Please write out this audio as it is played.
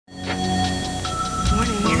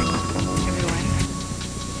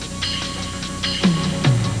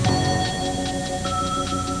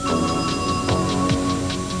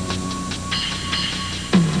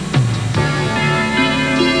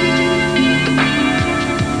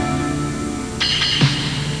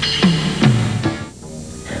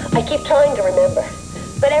trying to remember,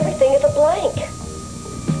 but everything is a blank.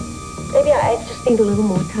 Maybe I just need a little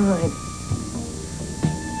more time.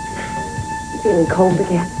 I'm feeling cold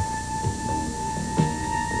again.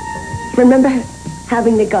 Remember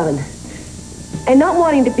having the gun and not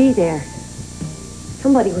wanting to be there.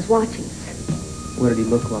 Somebody was watching us. What did he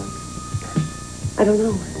look like? I don't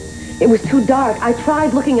know. It was too dark. I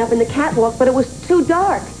tried looking up in the catwalk, but it was too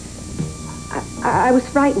dark. I was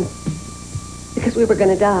frightened because we were going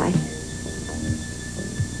to die.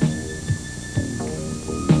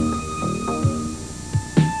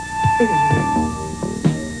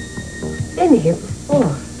 Been here before,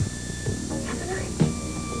 haven't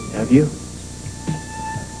I? Have you?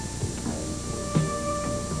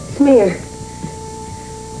 Smear.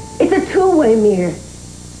 It's a two-way mirror.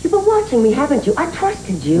 You've been watching me, haven't you? I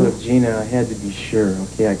trusted you. Look, Gina, I had to be sure,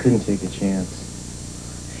 okay? I couldn't take a chance.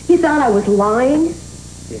 You thought I was lying?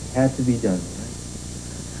 It had to be done,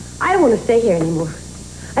 right? I don't want to stay here anymore.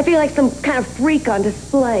 I feel like some kind of freak on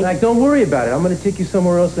display. Like, don't worry about it. I'm going to take you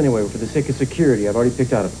somewhere else anyway for the sake of security. I've already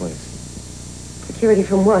picked out a place. Security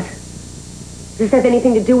from what? Does this have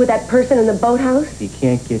anything to do with that person in the boathouse? He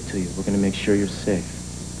can't get to you. We're going to make sure you're safe.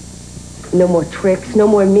 No more tricks, no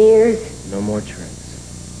more mirrors. No more tricks.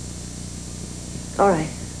 All right.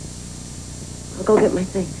 I'll go get my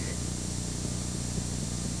things.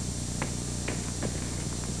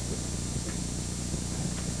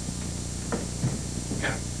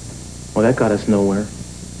 Well, that got us nowhere.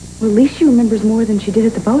 Well, at least she remembers more than she did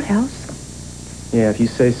at the boathouse. Yeah, if you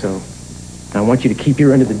say so. Now, I want you to keep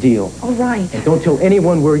your end of the deal. All right. And don't tell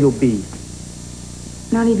anyone where you'll be.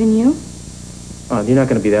 Not even you? Oh, you're not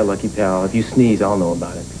going to be that lucky, pal. If you sneeze, I'll know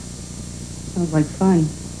about it. Sounds like fun.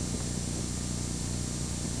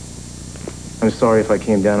 I'm sorry if I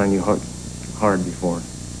came down on you hard before.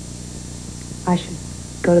 I should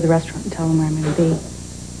go to the restaurant and tell them where I'm going to be.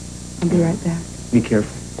 I'll be right back. Be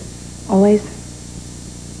careful. Always?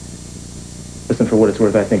 Listen, for what it's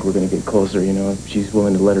worth, I think we're going to get closer, you know. If she's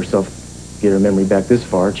willing to let herself get her memory back this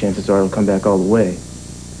far, chances are it'll come back all the way.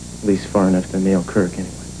 At least far enough to nail Kirk,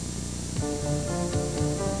 anyway.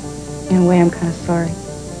 In a way, I'm kind of sorry.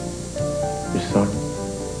 You're sorry?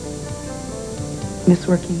 Miss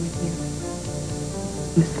working with you.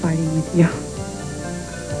 Miss fighting with you.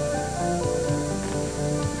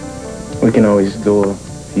 We can always go a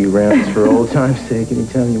few rounds for old time's sake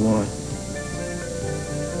anytime you want.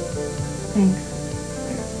 Thanks.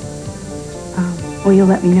 Well, you'll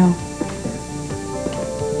let me know.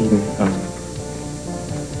 Eden,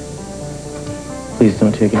 please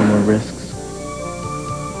don't take any more risks.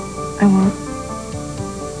 I won't.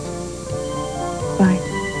 Bye.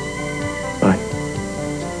 Bye.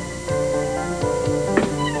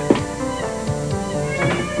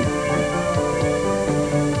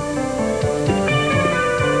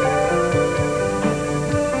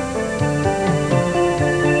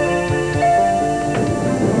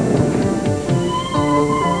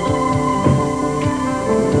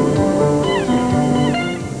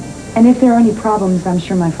 And if there are any problems, I'm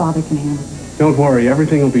sure my father can handle them. Don't worry,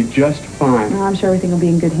 everything will be just fine. No, I'm sure everything will be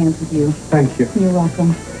in good hands with you. Thank you. You're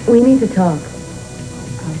welcome. We need to talk.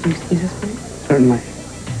 Do you excuse us, please? Certainly.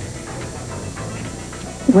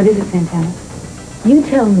 What is it, Santana? You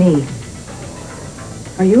tell me.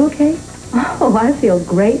 Are you okay? Oh, I feel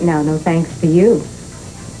great now, no thanks to you.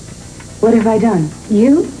 What have I done?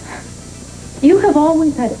 You have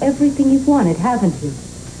always had everything you've wanted, haven't you?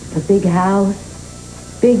 A big house,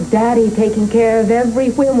 Big Daddy taking care of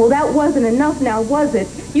every whim. Well, that wasn't enough now, was it?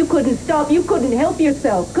 You couldn't stop. You couldn't help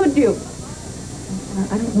yourself, could you?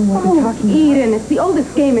 I don't know what you're talking about. Eden, it's the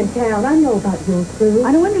oldest game in town. I know about you, Cruz.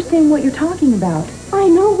 I don't understand what you're talking about. I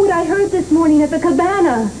know what I heard this morning at the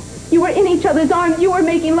cabana. You were in each other's arms. You were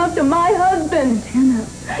making love to my husband. Santana.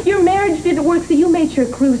 Your marriage didn't work, so you made sure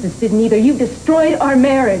Cruz's didn't either. You destroyed our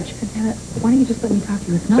marriage. Santana, why don't you just let me talk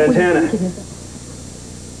to you? It's not Santana. what you think it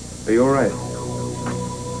is. Are you all right?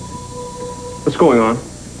 What's going on?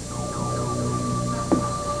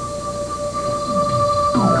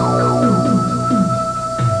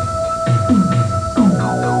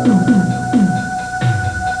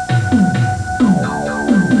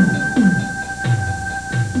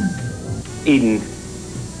 Eden.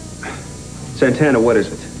 Santana, what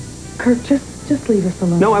is it? Kirk, just leave us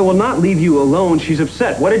alone. No, I will not leave you alone. She's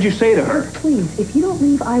upset. What did you say to her? Please, if you don't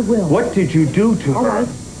leave, I will. What did you do to her? All right,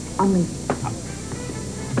 I'm leaving.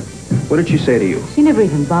 What did she say to you? She never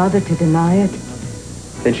even bothered to deny it.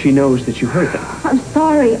 Then she knows that you heard them. I'm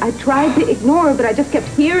sorry. I tried to ignore her, but I just kept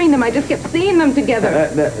hearing them. I just kept seeing them together.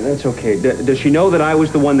 That's okay. Does she know that I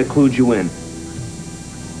was the one that clued you in?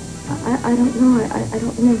 I don't know. I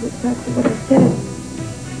don't remember exactly what I said.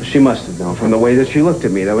 She must have known from the way that she looked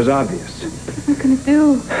at me. That was obvious. What can I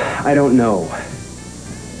do? I don't know.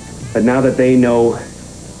 But now that they know,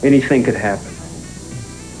 anything could happen.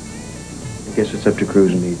 I guess it's up to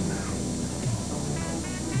Cruz and Eden now.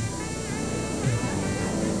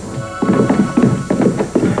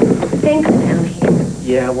 Stinks down here.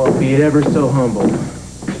 Yeah, well, be it ever so humble.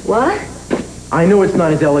 What? I know it's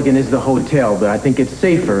not as elegant as the hotel, but I think it's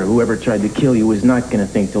safer. Whoever tried to kill you is not going to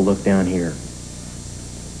think to look down here.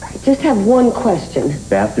 I just have one question.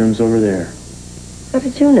 Bathroom's over there. How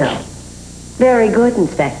did you know? Very good,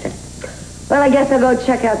 Inspector. Well, I guess I'll go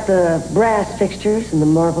check out the brass fixtures and the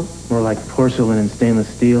marble. More like porcelain and stainless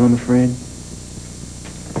steel, I'm afraid.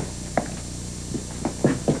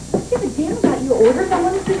 Give a damn about your orders. I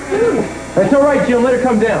want to see Cruz. That's all right, Jim. Let her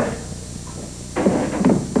come down.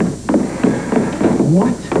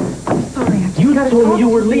 What? Sorry, I You gotta told talk me you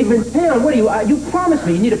were to leaving town. What do you promised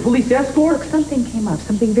me. You need a police escort? Look, something came up,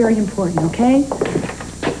 something very important, okay?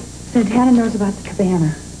 Santana knows about the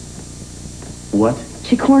cabana. What?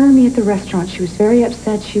 She cornered me at the restaurant. She was very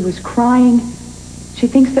upset. She was crying. She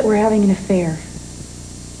thinks that we're having an affair.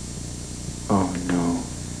 Oh, no.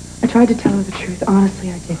 I tried to tell her the truth.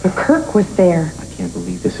 Honestly, I did. But Kirk was there. I can't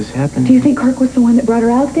believe this is happening. Do you think Kirk was the one that brought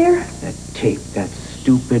her out there? That tape, that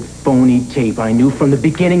stupid, phony tape. I knew from the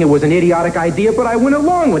beginning it was an idiotic idea, but I went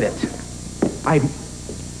along with it.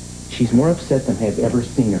 She's more upset than I have ever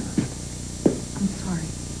seen her. I'm sorry.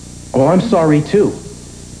 Oh, I'm sorry, too.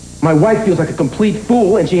 My wife feels like a complete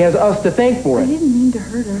fool, and she has us to thank for I it. didn't mean to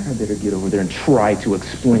hurt her. I better get over there and try to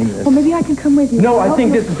explain this. Well, maybe I can come with you. No, I'll I help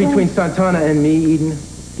think you this is explain. between Santana and me, Eden.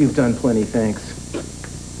 You've done plenty, thanks.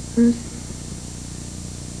 Bruce,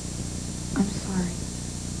 I'm sorry.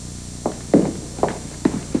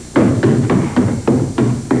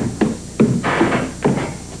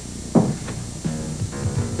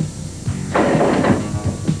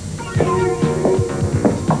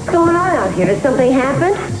 What's going on out here? Did something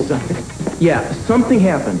happen? Yeah, something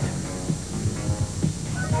happened.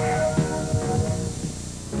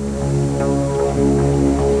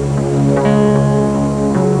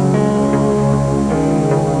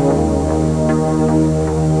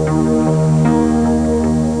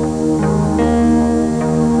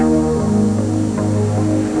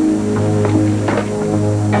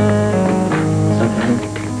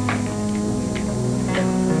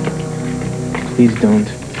 Please don't.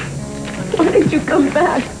 Why did you come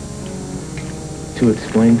back? To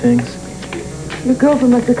explain things? Your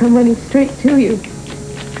girlfriend must have come running straight to you.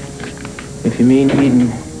 If you mean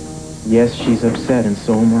Eden, yes, she's upset, and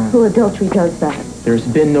so am I. Well, adultery does that. There's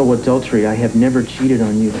been no adultery. I have never cheated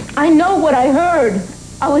on you. I know what I heard.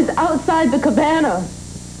 I was outside the cabana.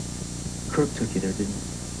 Kirk took you there, didn't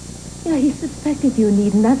he? Yeah, he suspected you,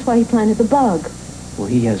 Eden. That's why he planted the bug. Well,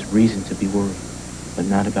 he has reason to be worried, but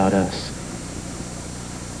not about us.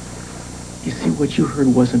 You see, what you heard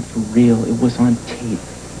wasn't for real. It was on tape.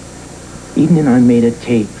 Eden and I made a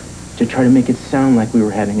tape to try to make it sound like we were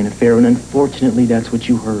having an affair, and unfortunately, that's what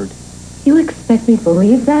you heard. You expect me to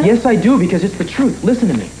believe that? Yes, I do, because it's the truth. Listen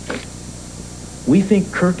to me. We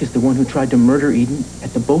think Kirk is the one who tried to murder Eden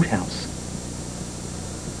at the Boathouse.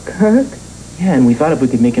 Kirk? Yeah, and we thought if we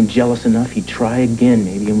could make him jealous enough, he'd try again,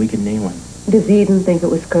 maybe, and we could nail him. Does Eden think it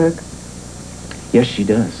was Kirk? Yes, she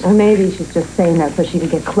does. Or maybe she's just saying that so she can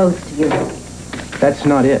get close to you. That's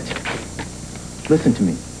not it. Listen to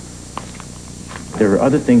me. There are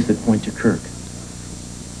other things that point to Kirk.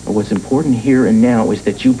 But what's important here and now is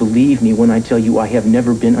that you believe me when I tell you I have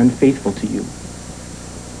never been unfaithful to you.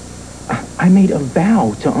 I made a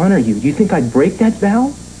vow to honor you. You think I'd break that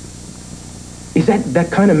vow? Is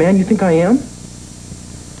that kind of man you think I am?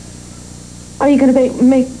 Are you going to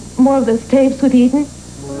make more of those tapes with Eden?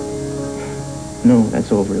 No,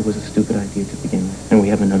 that's over. It was a stupid idea to begin with. And we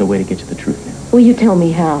have another way to get to the truth now. Will you tell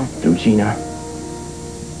me how? Through Gina.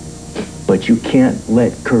 But you can't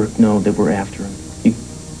let Kirk know that we're after him.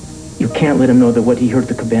 You can't let him know that what he heard at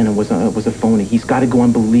the cabana was a phony. He's got to go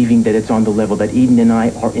on believing that it's on the level, that Eden and I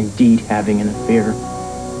are indeed having an affair.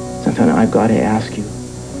 Santana, I've got to ask you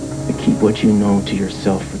to keep what you know to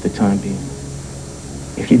yourself for the time being.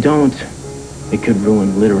 If you don't, it could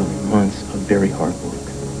ruin literally months of very hard work.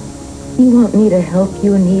 You want me to help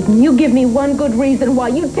you and Eden? You give me one good reason why.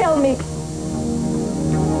 You tell me.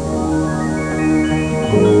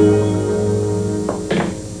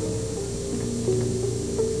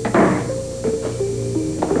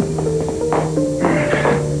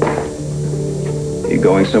 You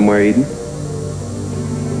going somewhere, Eden?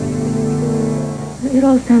 It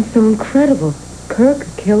all sounds so incredible. Kirk,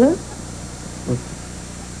 a killer?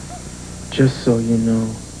 Just so you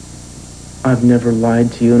know, I've never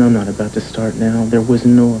lied to you, and I'm not about to start now. There was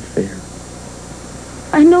no affair.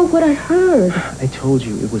 I know what I heard. I told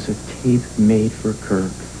you it was a tape made for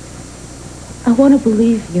Kirk. I want to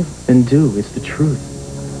believe you. Then do. It's the truth.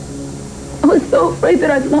 I was so afraid that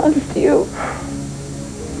I'd lost you.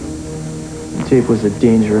 The tape was a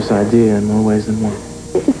dangerous idea in more ways than one.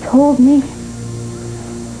 You just told me.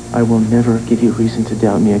 I will never give you reason to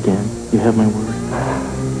doubt me again. You have my word.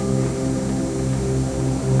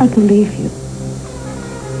 I believe you.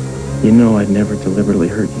 You know I'd never deliberately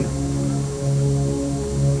hurt you.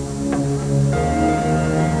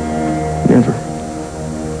 Never.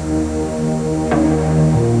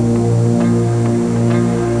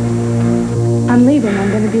 I'm leaving. I'm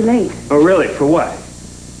going to be late. Oh, really? For what?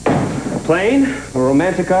 A plane? A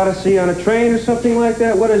romantic odyssey on a train or something like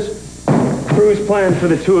that? What is Cruz plan for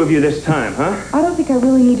the two of you this time, huh? I don't think I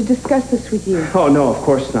really need to discuss this with you. Oh, no, of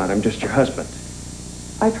course not. I'm just your husband.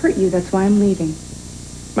 I've hurt you. That's why I'm leaving.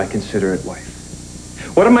 My considerate wife.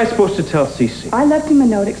 What am I supposed to tell Cece? I left him a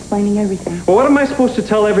note explaining everything. Well, what am I supposed to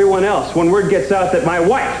tell everyone else when word gets out that my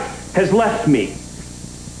wife has left me?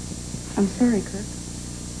 I'm sorry, Kirk.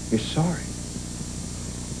 You're sorry?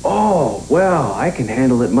 Oh, well, I can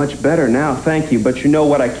handle it much better now, thank you. But you know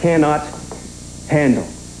what I cannot handle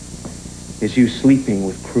is you sleeping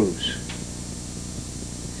with Cruz.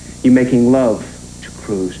 You making love to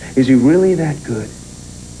Cruz. Is he really that good?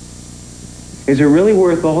 Is it really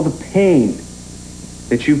worth all the pain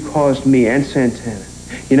that you caused me and Santana?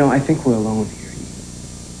 You know, I think we're alone here.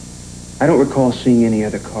 I don't recall seeing any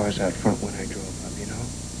other cars out front when I drove up, you know?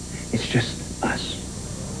 It's just us.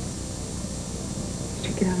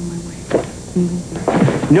 Get out of my way. I'm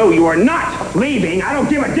leaving. No, you are not leaving. I don't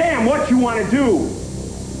give a damn what you want to do.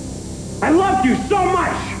 I loved you so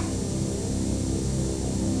much.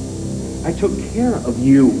 I took care of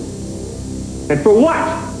you. And for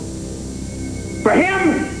what? For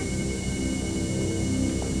him?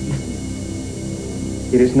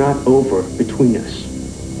 It is not over between us.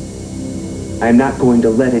 I am not going to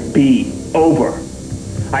let it be over.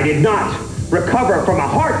 I did not recover from a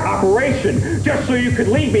heart operation just so you could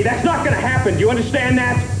leave me. That's not going to happen. Do you understand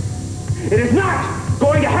that? It is not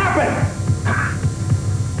going to happen.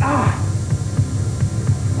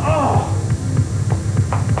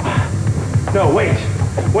 No, wait,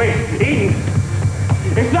 Eden.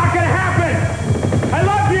 It's not going to happen. I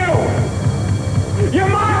love you. You're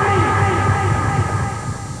mine.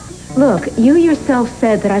 Look, you yourself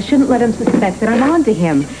said that I shouldn't let him suspect that I'm on to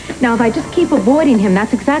him. Now, if I just keep avoiding him,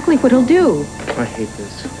 that's exactly what he'll do. I hate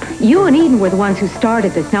this. You and Eden were the ones who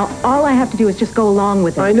started this. Now, all I have to do is just go along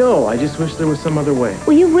with it. I know. I just wish there was some other way.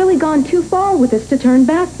 Well, you've really gone too far with this to turn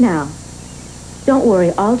back now. Don't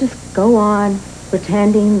worry. I'll just go on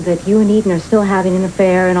pretending that you and Eden are still having an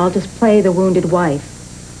affair, and I'll just play the wounded wife.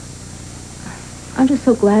 I'm just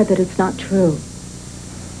so glad that it's not true.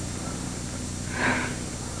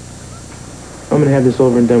 I'm going to have this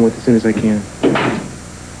over and done with as soon as I can.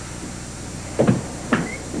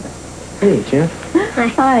 Hey, Jen.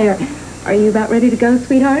 Hi. Are you about ready to go,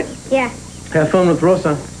 sweetheart? Yeah, Have fun with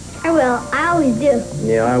Rosa. I will. I always do.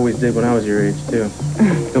 Yeah, I always did when I was your age, too.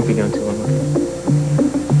 Don't be gone too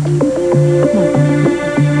long.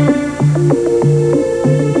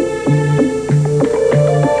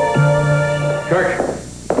 Kirk,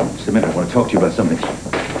 just a minute. I want to talk to you about something.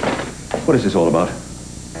 What is this all about?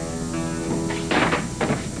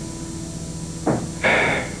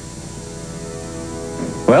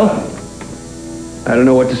 Well? I don't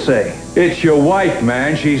know what to say. It's your wife,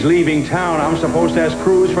 man. She's leaving town. I'm supposed to ask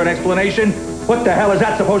Cruz for an explanation? What the hell is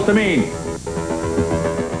that supposed to mean?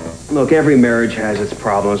 Look, every marriage has its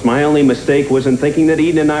problems. My only mistake was in thinking that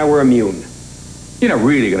Eden and I were immune. You're not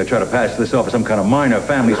really going to try to pass this off as some kind of minor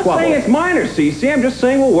family I'm not squabble. saying it's minor, Cece. I'm just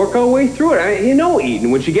saying we'll work our way through it. You know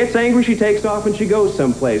Eden. When she gets angry, she takes off and she goes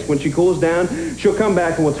someplace. When she cools down, she'll come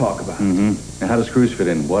back and we'll talk about it. Mm-hmm. Now, how does Cruz fit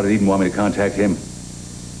in? Why did Eden want me to contact him?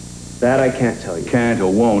 That I can't tell you. Can't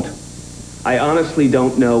or won't. I honestly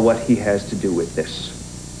don't know what he has to do with this.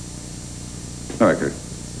 All right, Kirk.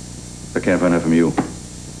 If I can't find out from you,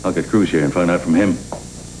 I'll get Cruz here and find out from him.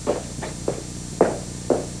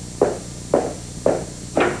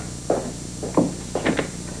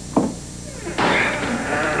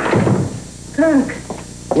 Kirk,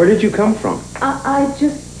 Where did you come from? I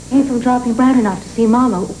just came from dropping Brandon off to see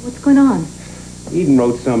Mama. What's going on? Eden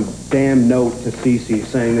wrote some damn note to Cece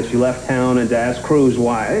saying that she left town and to ask Cruz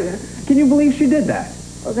why. Can you believe she did that?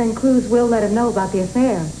 Well, then Cruz will let him know about the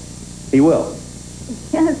affair. He will.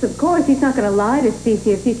 Yes, of course. He's not going to lie to Cece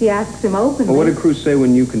if Cece asks him openly. Well, what did Cruz say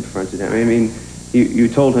when you confronted him? I mean, you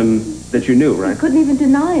told him that you knew, He right? couldn't even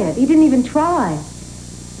deny it. He didn't even try.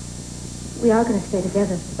 We are going to stay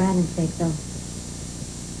together for Brandon's sake, though.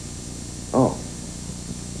 Oh.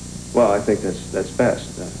 Well, I think that's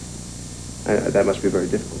best. That must be very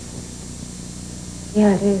difficult for you.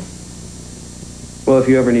 Yeah, it is. Well, if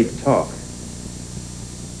you ever need to talk,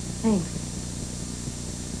 Thanks.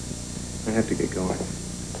 I have to get going.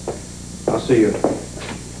 I'll see you.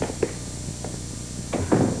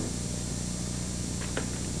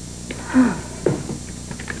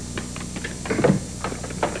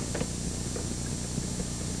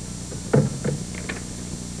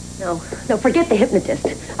 No, forget the hypnotist.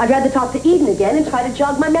 I'd rather talk to Eden again and try to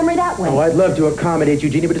jog my memory that way. Oh, I'd love to accommodate you,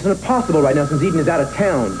 Gina, but it's not possible right now since Eden is out of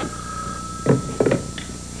town.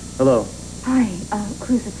 Hello. Hi,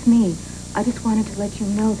 Cruz, it's me. I just wanted to let you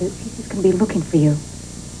know that Cece's going to be looking for you.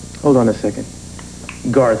 Hold on a second.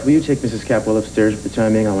 Garth, will you take Mrs. Capwell upstairs for the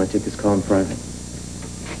time being? I want to take this call in private.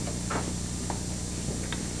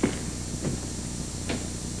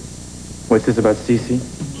 What's this about Cece?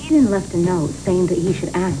 Eden left a note saying that he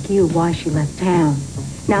should ask you why she left town.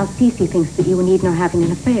 Now Cece thinks that you and Eden are having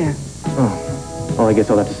an affair. Oh. Well, I guess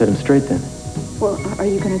I'll have to set him straight then. Well, are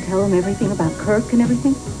you going to tell him everything about Kirk and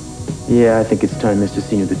everything? Yeah, I think it's time Mr.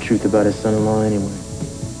 C knew the truth about his son-in-law anyway.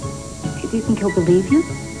 Do you think he'll believe you?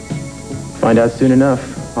 Find out soon enough.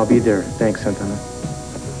 I'll be there. Thanks, Santana.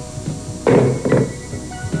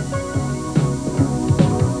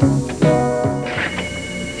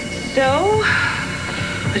 So,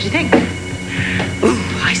 what'd you think? Ooh,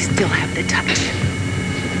 I still have the touch.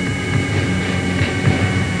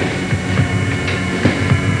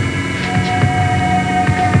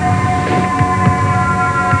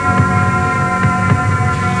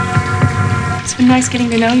 It's been nice getting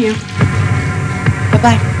to know you.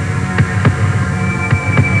 Bye-bye.